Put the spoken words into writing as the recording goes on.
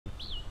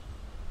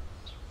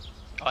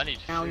I need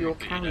Now food, you're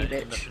but carry you know,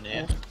 there's bitch. nothing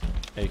here.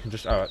 Yeah, you can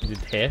just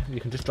here. You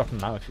can just drop them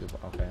now if you.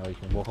 Okay, or you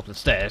can walk up the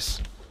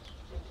stairs.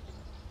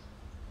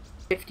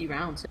 50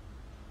 rounds.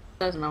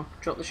 There's now.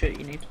 Drop the shit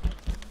you need.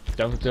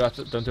 Don't do that.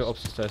 Don't do it up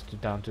the stairs. Do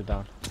down. Do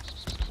down.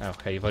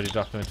 Okay, you've already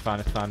dropped them. It's fine.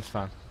 It's fine. It's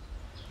fine.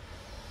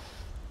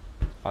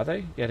 Are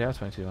they? Yeah, they are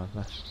 22 rounds.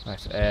 Nice.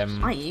 Nice.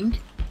 Flying?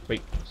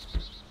 Wait.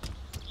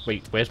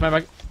 Wait. Where's my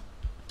mag?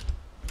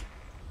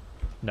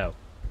 No.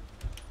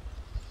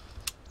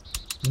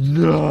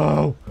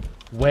 No.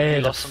 Where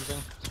You the lost something?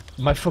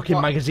 my fucking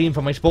What? magazine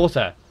for my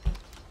sporter?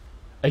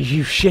 Are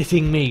you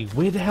shitting me?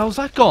 Where the hell's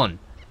that gone?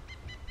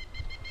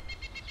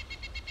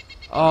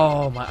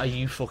 Oh my! Are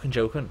you fucking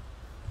joking?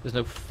 There's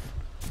no.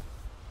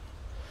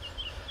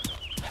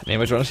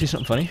 Nemo, do you want to see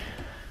something funny?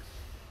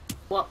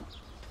 What?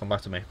 Come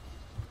back to me.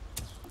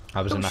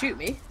 I was Don't in that. shoot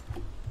me.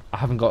 I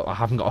haven't got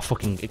a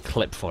fucking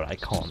clip for it. I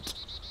can't.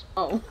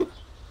 Oh.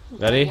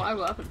 Ready? Why?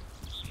 What happened?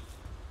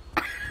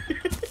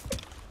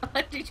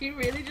 Did you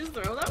really just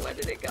throw that? Where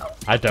did it go?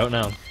 I don't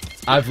know.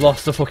 I've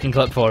lost the fucking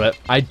clip for it.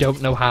 I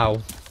don't know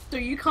how. So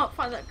you can't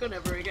find that gun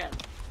ever again?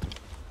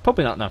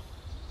 Probably not now.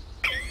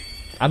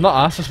 I'm not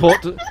asked.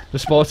 The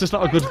sport is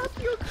not a good. I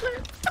have your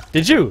clip.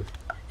 Did you?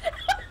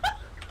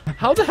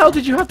 How the hell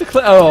did you have the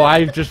clip? Oh,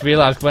 I just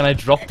realised when I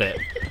dropped it.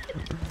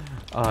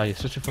 Oh, you're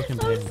such a fucking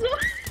I'm pain. sorry.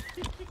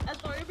 I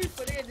thought it'd be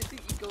funny. I didn't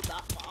think you'd go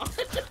that far.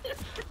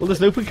 Well,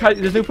 there's no point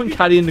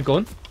carrying the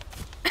gun.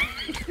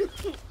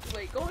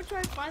 Wait, go and try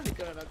and find the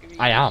gun and I'll give you.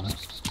 I am. So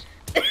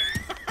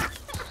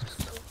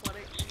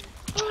funny.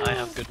 I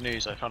have good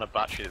news. I found a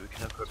battery that we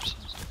can hook up some.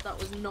 That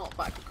was not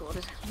back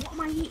recorded. What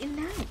am I eating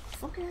now?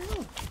 Fucking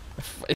hell.